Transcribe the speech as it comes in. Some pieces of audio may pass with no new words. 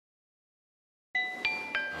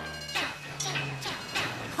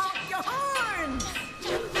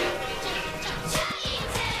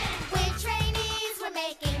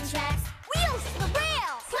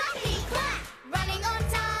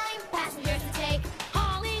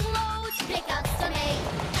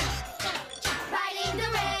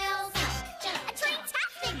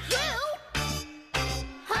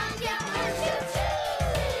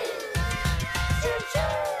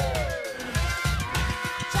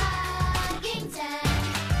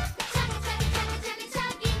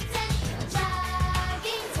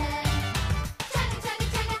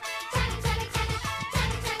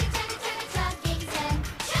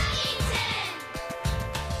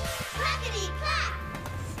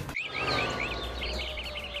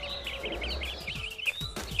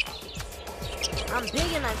I'm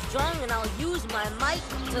big and I'm strong, and I'll use my might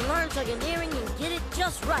to learn Chuggineering and get it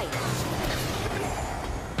just right.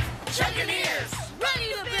 Chuggineers!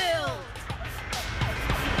 Ready to build!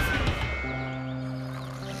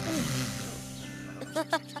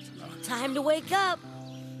 Time to wake up.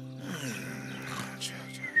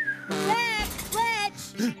 Zach,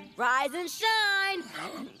 Fletch, rise and shine.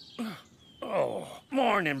 Oh,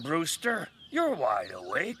 morning, Brewster. You're wide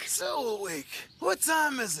awake. So awake. What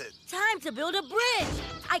time is it? Time to build a bridge.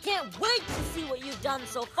 I can't wait to see what you've done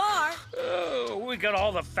so far. Oh, we got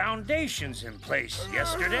all the foundations in place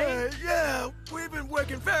yesterday. Yeah, we've been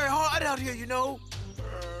working very hard out here, you know.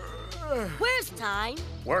 Where's Tyne?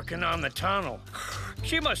 Working on the tunnel.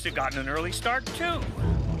 She must have gotten an early start, too.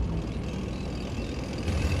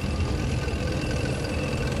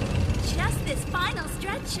 Just this final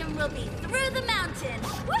stretch and we'll be through the mountain.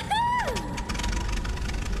 Woohoo!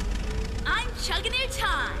 I'm Chuggineer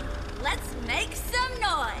time. Let's make some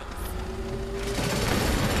noise.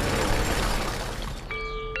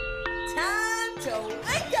 Time to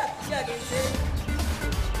wake up, Chuggington.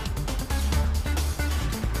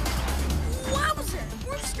 Wowzer!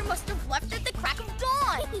 Brewster must have left at the crack of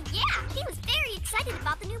dawn. Yeah, he was very excited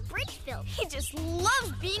about the new bridge build. He just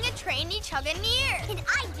loves being a trainee Chuggineer. And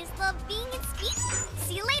I just love being in speed.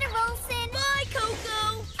 See you later, Wilson. Bye,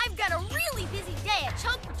 Coco. I've got a really busy day at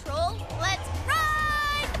Chug Patrol. Let's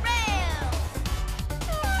ride the rails!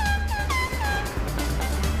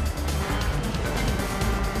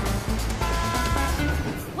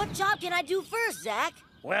 What job can I do first, Zach?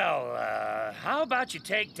 Well, how about you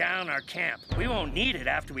take down our camp? We won't need it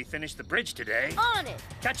after we finish the bridge today. On it.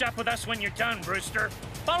 Catch up with us when you're done, Brewster.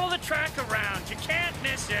 Follow the track around. You can't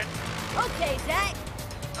miss it. Okay, Zach.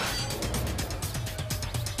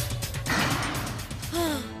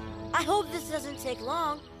 I hope this doesn't take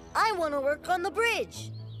long. I want to work on the bridge.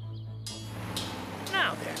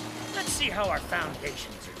 Now then, let's see how our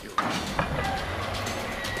foundations are doing.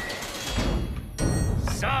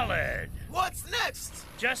 Solid. What's next?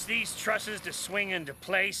 Just these trusses to swing into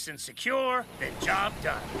place and secure, then job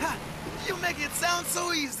done. Ha! You make it sound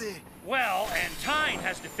so easy. Well, and Tyne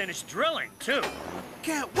has to finish drilling, too.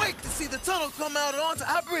 Can't wait to see the tunnel come out onto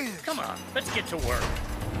our bridge. Come on, let's get to work.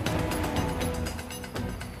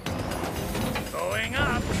 Going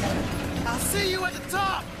up. I'll see you at the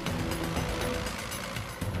top.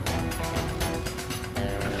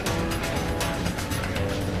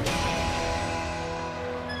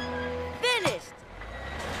 Finished.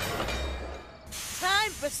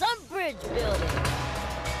 Time for some bridge building.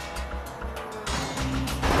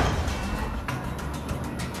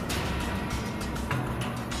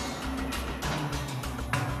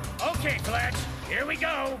 Okay, Fletch, here we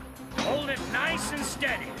go. Hold it nice and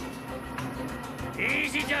steady.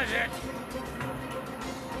 Easy does it.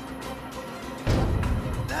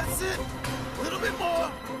 That's it. A little bit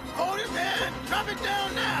more. Hold it there. Drop it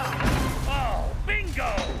down now. Oh,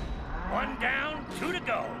 bingo! One down, two to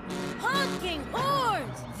go. Honking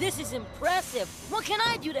horns! This is impressive. What can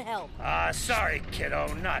I do to help? Sorry,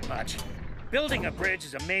 kiddo, not much. Building a bridge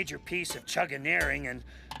is a major piece of Chuggineering, and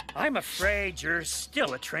I'm afraid you're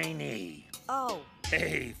still a trainee. Oh.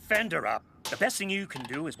 Hey, fend her up. The best thing you can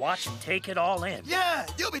do is watch and take it all in. Yeah,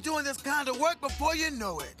 you'll be doing this kind of work before you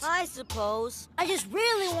know it. I suppose. I just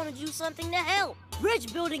really want to do something to help.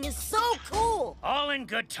 Bridge building is so cool. All in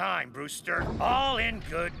good time, Brewster. All in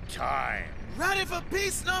good time. Ready for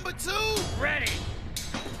piece number 2? Ready.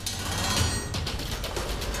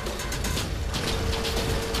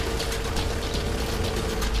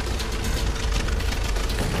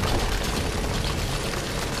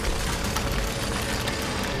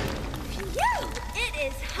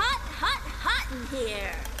 It is hot, hot, hot in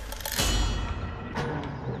here.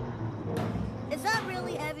 Is that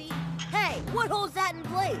really heavy? Hey, what holds that in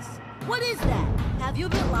place? What is that? Have you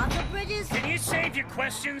built lots of bridges? Can you save your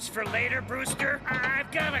questions for later, Brewster?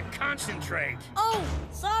 I've got to concentrate. Oh,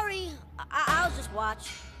 sorry. I'll just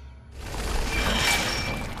watch.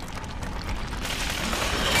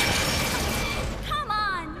 Come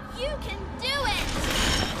on, you can do it!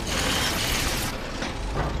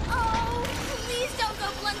 Oh, please don't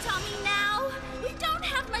go blunt on me now. We don't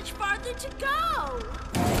have much farther to go.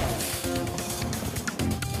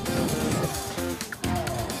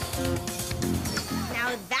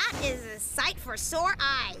 Now that is a sight for sore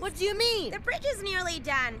eyes. What do you mean? The bridge is nearly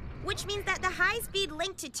done, which means that the high-speed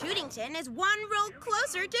link to Chuggington is one road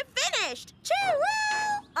closer to finished.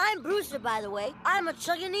 Choo-woo! I'm Brewster, by the way. I'm a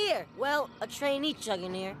Chuggineer. Well, a trainee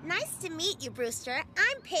Chuggineer. Nice to meet you, Brewster.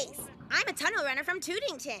 I'm Pace. I'm a tunnel runner from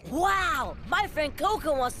Chuggington. Wow! My friend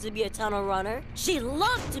Coco wants to be a tunnel runner. She'd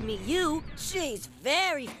love to meet you. She's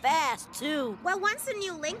very fast, too. Well, once the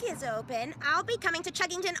new link is open, I'll be coming to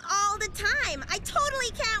Chuggington all the time. I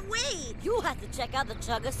totally can't wait. You have to check out the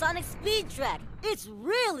Chuggasonic Speed Track. It's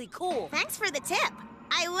really cool. Thanks for the tip.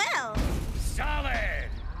 I will. Solid!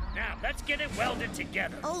 Now, let's get it welded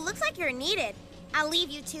together. Oh, looks like you're needed. I'll leave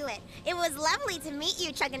you to it. It was lovely to meet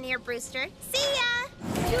you, Chuggineer Brewster. See ya!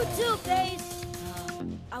 You too, Pace.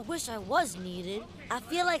 I wish I was needed. I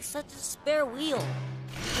feel like such a spare wheel.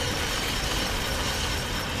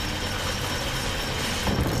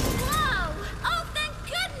 Whoa! Oh, thank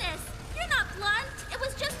goodness! You're not blunt. It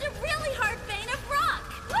was just a really hard vein of rock.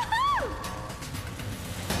 Woohoo!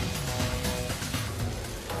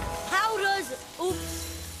 How does... Oops.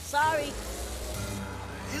 Sorry.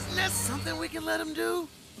 Isn't that something we can let him do?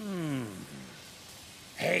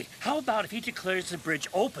 Hey, how about if he declares the bridge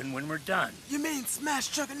open when we're done? You mean smash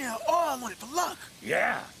Chuggineer oil on it for luck?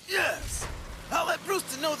 Yeah. Yes. I'll let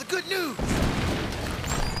Brewster know the good news.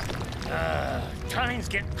 Time's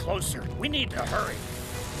getting closer. We need to hurry.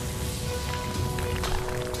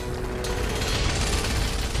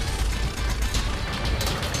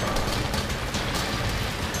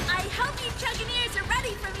 I hope you Chuggineers are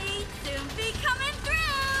ready for me. Soon be coming through.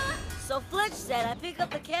 So Fletch said I pick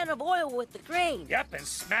up the can of oil with the crane. Yep, and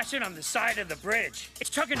smash it on the side of the bridge. It's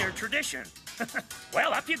Chuggineer tradition.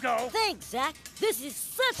 Well, up you go. Thanks, Zach. This is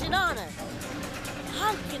such an honor.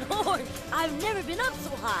 Honkin' horn. I've never been up so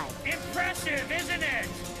high. Impressive, isn't it?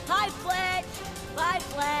 Hi, Fletch. Bye,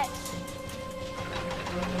 Fletch.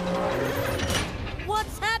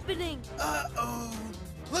 What's happening? Uh-oh.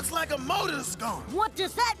 Looks like a motor's gone. What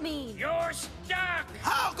does that mean? You're stuck.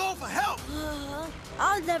 I'll go for help.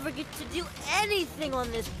 I'll never get to do anything on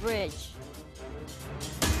this bridge.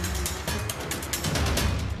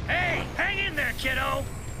 Hey, hang in there, kiddo.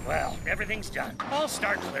 Well, everything's done. I'll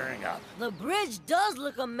start clearing up. The bridge does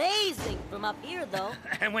look amazing from up here, though.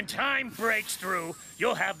 And when time breaks through,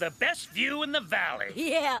 you'll have the best view in the valley.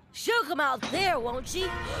 Yeah, she'll come out there, won't she?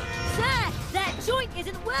 Zach, that joint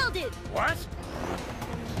isn't welded. What?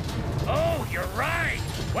 Oh, you're right.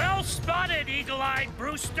 Well spotted, Eagle-Eyed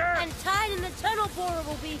Brewster. And tied in the tunnel borer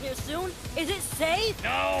will be here soon. Is it safe?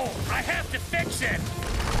 No, I have to fix it.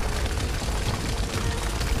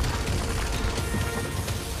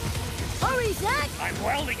 Hurry, Zach! I'm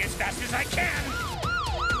welding as fast as I can.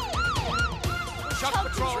 Chug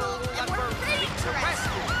Patrol, and we're ready to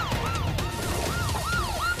rescue.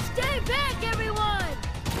 Stay back, everyone!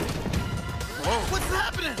 Whoa. What's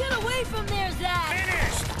happening? Get away from there, Zach!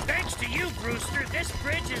 Finished. Thanks to you, Brewster, this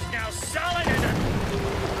bridge is now solid and...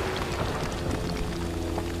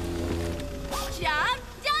 Job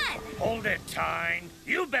done. Hold it, Tyne.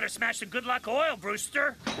 You better smash the good luck oil,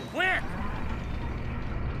 Brewster. Quick!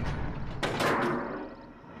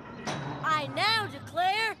 I now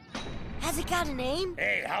declare... Has it got a name?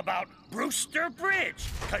 Hey, how about Brewster Bridge?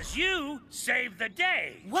 'Cause you saved the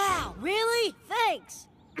day. Wow, really? Thanks.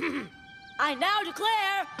 I now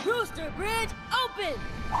declare Brewster Bridge open!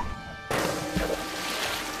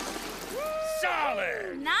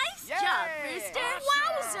 Solid! Nice job, Brewster.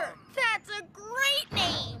 Wowzer! That's a great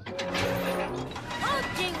name.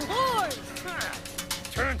 Honking horns!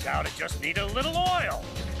 Turns out it just needed a little oil.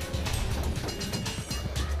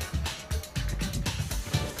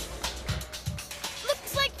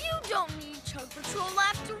 Looks like you don't need Chug Patrol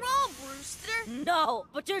after all, Brewster. No,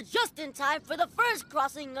 but you're just in time for the first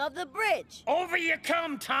crossing of the bridge. Over you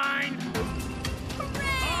come, Tyne.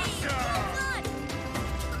 Hooray! Awesome!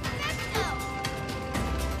 Let's go.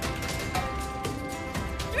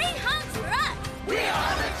 3 honks for us. We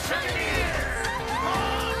are the Chuggineers!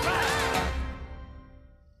 All right!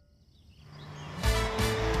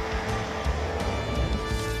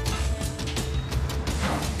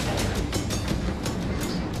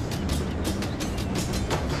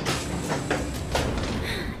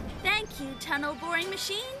 Thank you, tunnel boring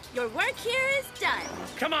machine. Your work here is done.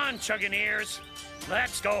 Come on, Chuggineers.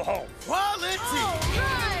 Let's go home. Quality. All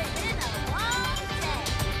right, been a long day.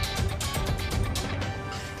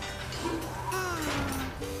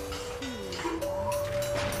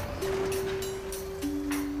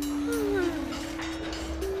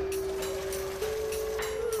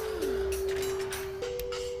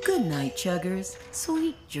 Good night, Chuggers.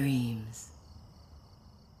 Sweet dreams.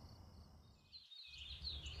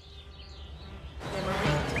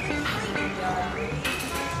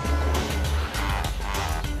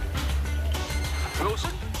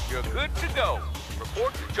 Wilson, you're good to go.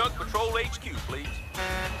 Report to Chug Patrol HQ, please.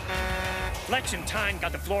 Fletch and Tyne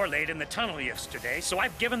got the floor laid in the tunnel yesterday, so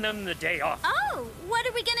I've given them the day off. Oh, what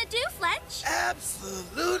are we gonna do, Fletch?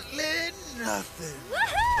 Absolutely nothing.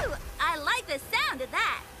 Woohoo! I like the sound of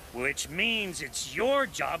that. Which means it's your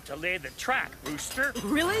job to lay the track, Rooster.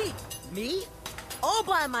 Really? Me? All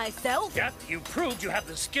by myself? Yep, you proved you have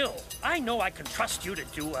the skill. I know I can trust you to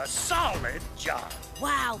do a solid job.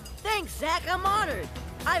 Wow, thanks, Zach. I'm honored.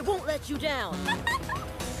 I won't let you down.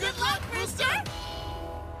 Good luck, Rooster!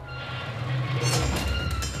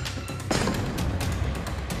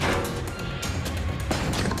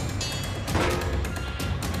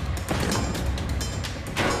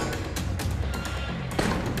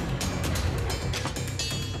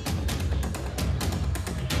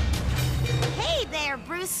 Hey there,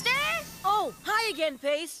 Brewster. Oh, hi again,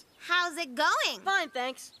 Pace. How's it going? Fine,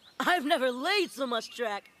 thanks. I've never laid so much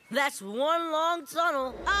track. That's one long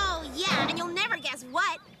tunnel. Oh, yeah, and you'll never guess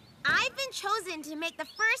what. I've been chosen to make the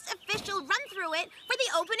first official run through it for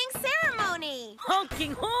the opening ceremony.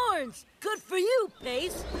 Honking horns! Good for you,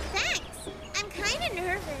 Pace. Thanks. I'm kind of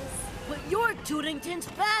nervous. But you're Tootington's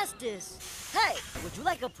fastest. Hey, would you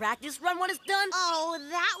like a practice run when it's done? Oh,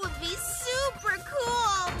 that would be super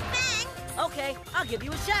cool. Thanks. Okay, I'll give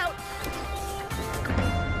you a shout.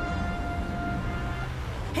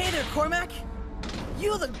 Hey there, Cormac.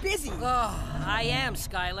 You look busy. Oh, I am,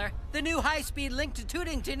 Skylar. The new high-speed link to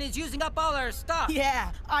Tootington is using up all our stuff.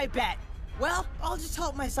 Yeah, I bet. Well, I'll just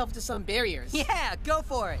help myself to some barriers. Yeah, go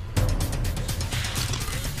for it.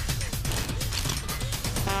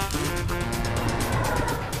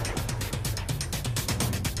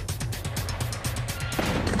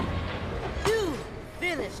 Dude,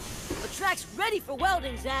 finished. The track's ready for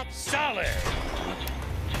welding, Zach. Solid!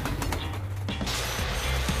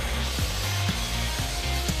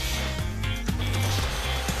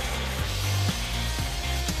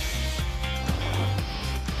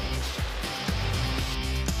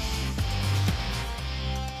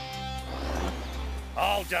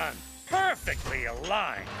 All done. Perfectly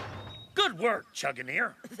aligned. Good work,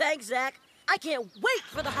 Chuggineer. Thanks, Zach. I can't wait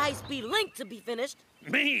for the high-speed link to be finished.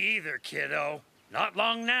 Me either, kiddo. Not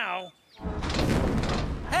long now.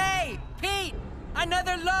 Hey, Pete!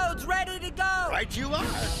 Another load's ready to go! Right you are.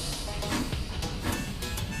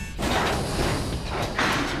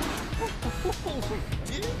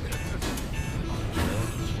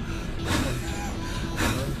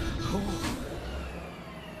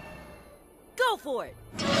 Go for it.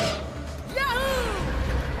 Yahoo!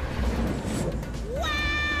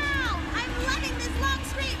 Wow! I'm loving this long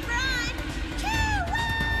straight run.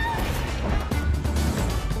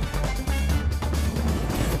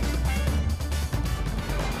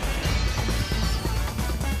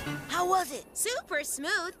 How was it? Super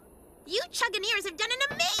smooth. You Chuggineers have done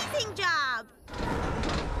an amazing job.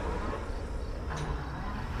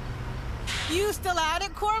 You still at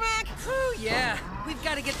it, Cormac? Whew, yeah. We've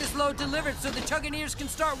got to get this load delivered so the Chuggineers can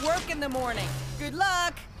start work in the morning. Good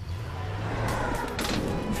luck.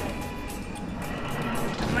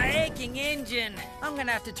 My aching engine. I'm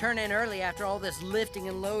gonna have to turn in early after all this lifting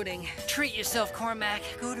and loading. Treat yourself, Cormac.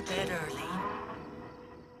 Go to bed early.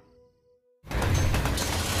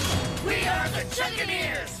 We are the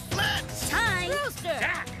Chuggineers! Fletch! Time. Rooster.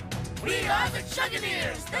 Zach! We are the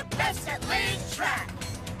Chuggineers, the best at laying track!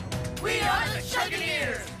 We are the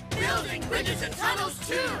Chuggineers, building bridges and tunnels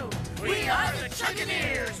too! We are the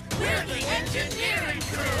Chuggineers, we're the engineering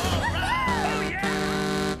crew! Oh,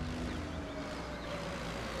 yeah!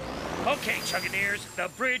 Okay, Chuggineers, the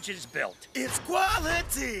bridge is built. It's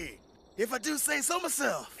quality! If I do say so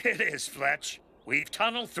myself. It is, Fletch. We've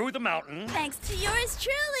tunneled through the mountain. Thanks to yours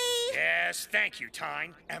truly. Yes, thank you,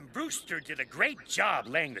 Tyne. And Brewster did a great job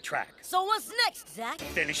laying the track. So what's next, Zach?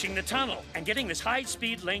 Finishing the tunnel and getting this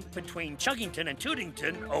high-speed link between Chuggington and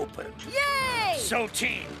Tootington open. Yay! So,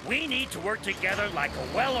 team, we need to work together like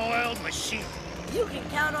a well-oiled machine. You can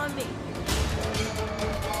count on me.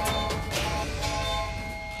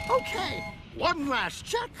 Okay, one last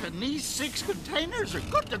check, and these 6 containers are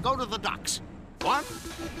good to go to the docks. 1,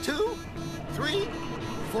 2, 3,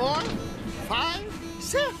 4, 5,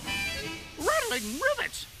 6. Rattling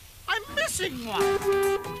rivets! I'm missing one!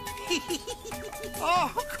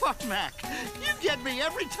 Oh, Cormac, you get me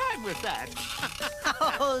every time with that.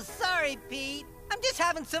 Oh, sorry, Pete. I'm just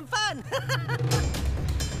having some fun.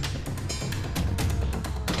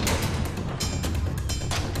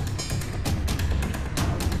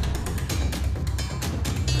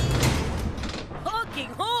 Honking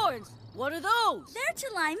horns! What What are those? They're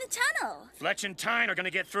to line the tunnel. Fletch and Tyne are gonna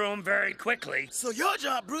get through them very quickly. So your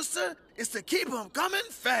job, Brewster, is to keep them coming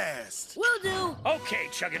fast. Will do. Okay,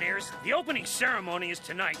 Chuggineers, the opening ceremony is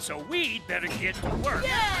tonight, so we'd better get to work.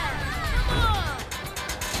 Yeah! Come on!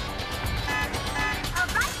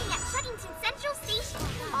 Arriving at Chuggington Central Station.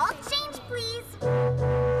 All change, please. Hi,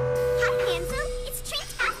 Hanzo. It's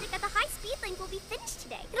fantastic that the high-speed link will be finished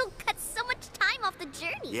today. It'll cut so much time off the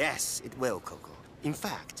journey. Yes, it will, Coco. In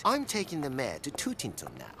fact, I'm taking the mare to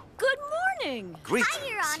Tootington now. Good morning. Greetings, Hi,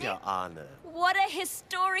 Your Honor. Your Honor. What a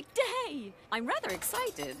historic day. I'm rather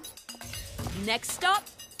excited. Next stop,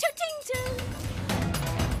 Chuggington.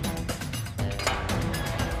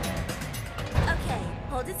 Okay,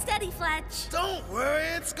 hold it steady, Fletch. Don't worry,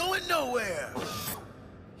 it's going nowhere.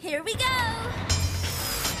 Here we go.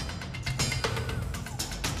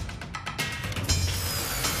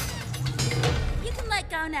 You can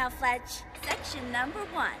let go now, Fletch. Section number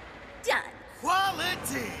 1. Done.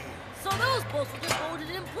 Quality. So those bolts were just holding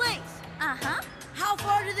it in place. Uh-huh. How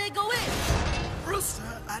far do they go in?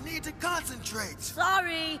 Brewster, I need to concentrate.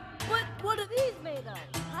 Sorry, but what are these made of?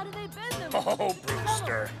 How do they bend them? Oh,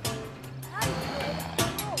 Brewster. How do you do it?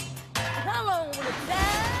 Oh, how long will it take?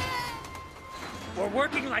 We're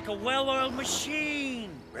working like a well-oiled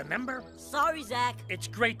machine, remember? Sorry, Zach. It's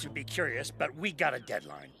great to be curious, but we got a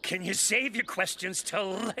deadline. Can you save your questions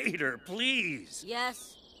till later, please?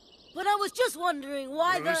 Yes, but I was just wondering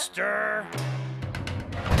why Brewster.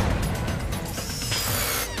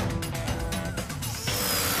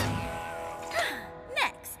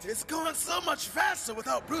 Next. It's going so much faster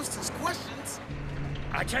without Brewster's questions.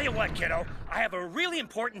 I tell you what, kiddo, I have a really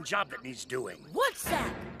important job that needs doing. What's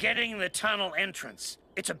that? Getting the tunnel entrance.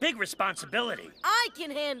 It's a big responsibility. I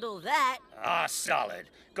can handle that. Ah, solid.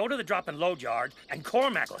 Go to the drop and load yard, and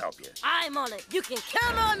Cormac will help you. I'm on it. You can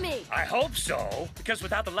count on me. I hope so, because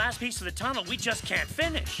without the last piece of the tunnel, we just can't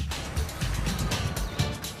finish.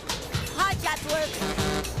 Hi,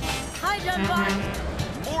 Chatsworth. Hi, Dunbar.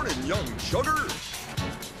 Morning, young chugger.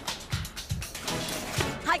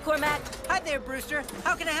 Hi, Cormac. Hi there, Brewster.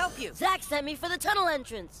 How can I help you? Zach sent me for the tunnel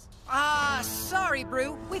entrance. Sorry,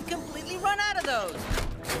 Brew. We've completely run out of those.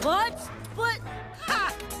 What? But...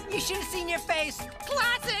 Ha! You should have seen your face.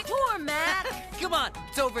 Classic! Cormac! Come on,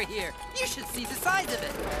 it's over here. You should see the size of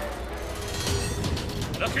it.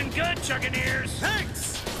 Looking good, Chuggineers.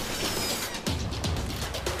 Thanks.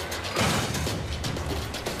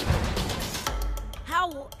 How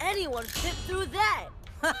will anyone fit through that?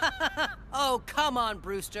 Oh, come on,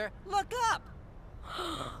 Brewster. Look up.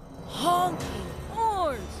 Honking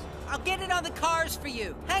horns. I'll get it on the cars for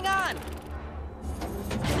you. Hang on.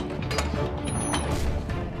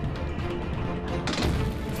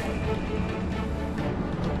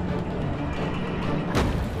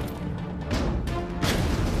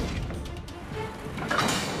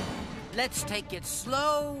 Let's take it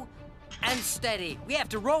slow and steady. We have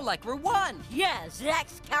to roll like we're one. Yeah,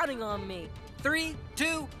 Zach's counting on me. 3,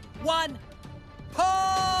 2, 1, pull!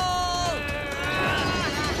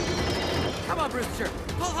 Come on, Brewster.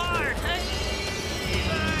 Pull hard.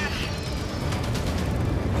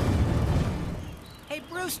 Hey,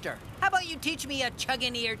 Brewster, how about you teach me a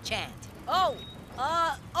Chuggineer chant? Oh,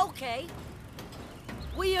 okay.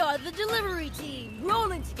 We are the delivery team,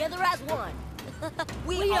 rolling together as one.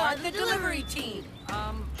 We are the delivery team.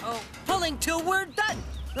 Pulling till we're done.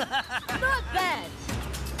 Not bad.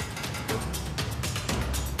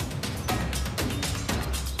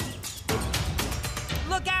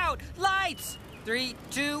 Look out! Lights! 3,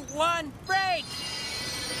 2, 1, break!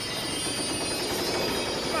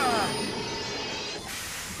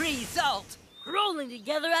 Result! Rolling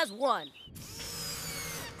together as one.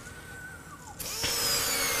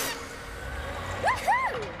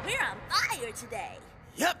 Woohoo! We're on fire today.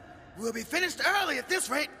 Yep, we'll be finished early at this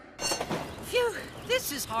rate. Phew,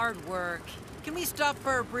 this is hard work. Can we stop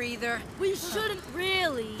for a breather? We shouldn't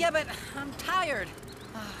really. Yeah, but I'm tired.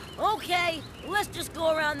 Okay, let's just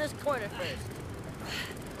go around this corner first.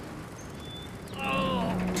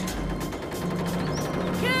 Oh.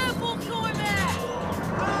 Careful, Cormac!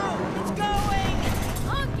 Oh, it's going!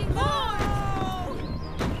 Honking horns!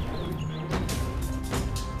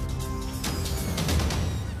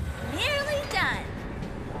 Nearly done.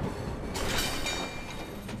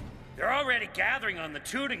 They're already gathering on the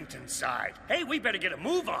Chuggington side. Hey, we better get a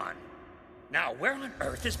move on. Now, where on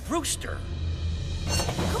earth is Brewster?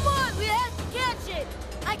 Come on, we have to catch it!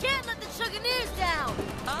 I can't let the Chuggineers down!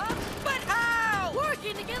 Huh? But how?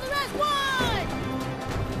 Working together as one!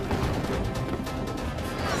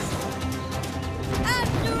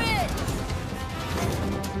 After it!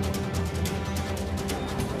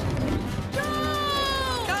 Go!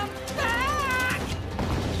 Come back!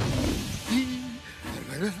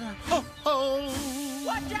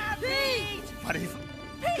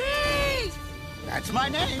 Pete! That's my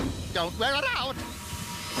name. Don't wear it out.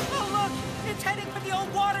 Oh, look! It's heading for the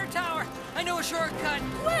old water tower. I know a shortcut.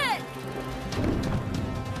 Quick!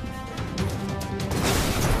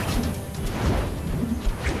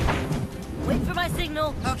 Wait for my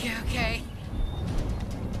signal. Okay, okay.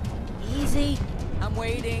 Easy. I'm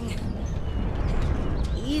waiting.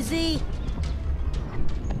 Easy.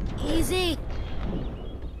 Easy.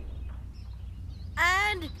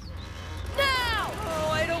 And now! Oh,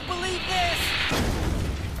 I don't believe this!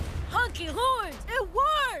 Honky horns! It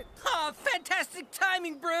worked! Oh, fantastic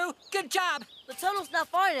timing, Brew! Good job! The tunnel's not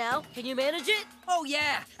far now. Can you manage it? Oh,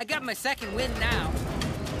 yeah. I got my second win now.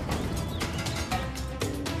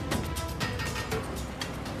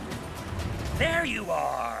 There you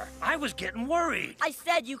are. I was getting worried. I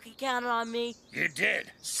said you could count on me. You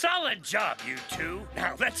did. Solid job, you two.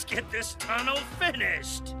 Now let's get this tunnel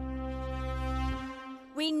finished.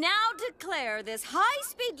 We now declare this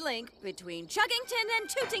high-speed link between Chuggington and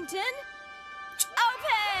Tootington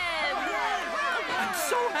open! I'm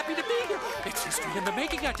so happy to be here. It's history in the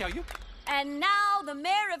making, I tell you. And now the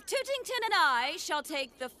mayor of Tootington and I shall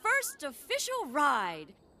take the first official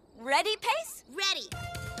ride. Ready, Pace? Ready.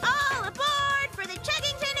 All aboard for the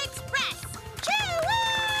Chuggington Express!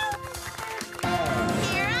 Choo-woo!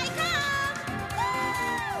 Here I come!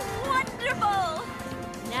 Woo! Wonderful!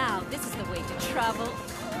 Now, this is the way to travel.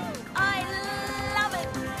 I love it!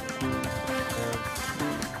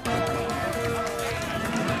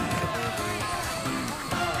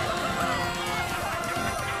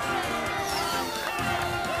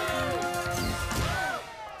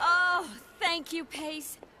 Oh, thank you,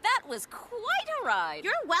 Pace. That was quite a ride.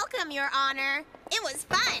 You're welcome, Your Honor. It was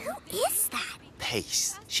fun. Who is that?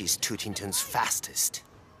 Pace. She's Tootington's fastest.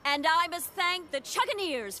 And I must thank the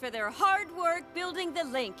Chuggineers for their hard work building the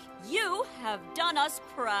link. You have done us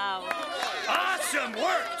proud. Awesome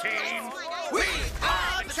work, team! We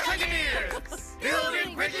are the Chuggineers!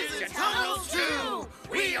 Building bridges and tunnels too!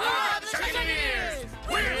 We are the Chuggineers!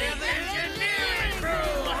 We're the engine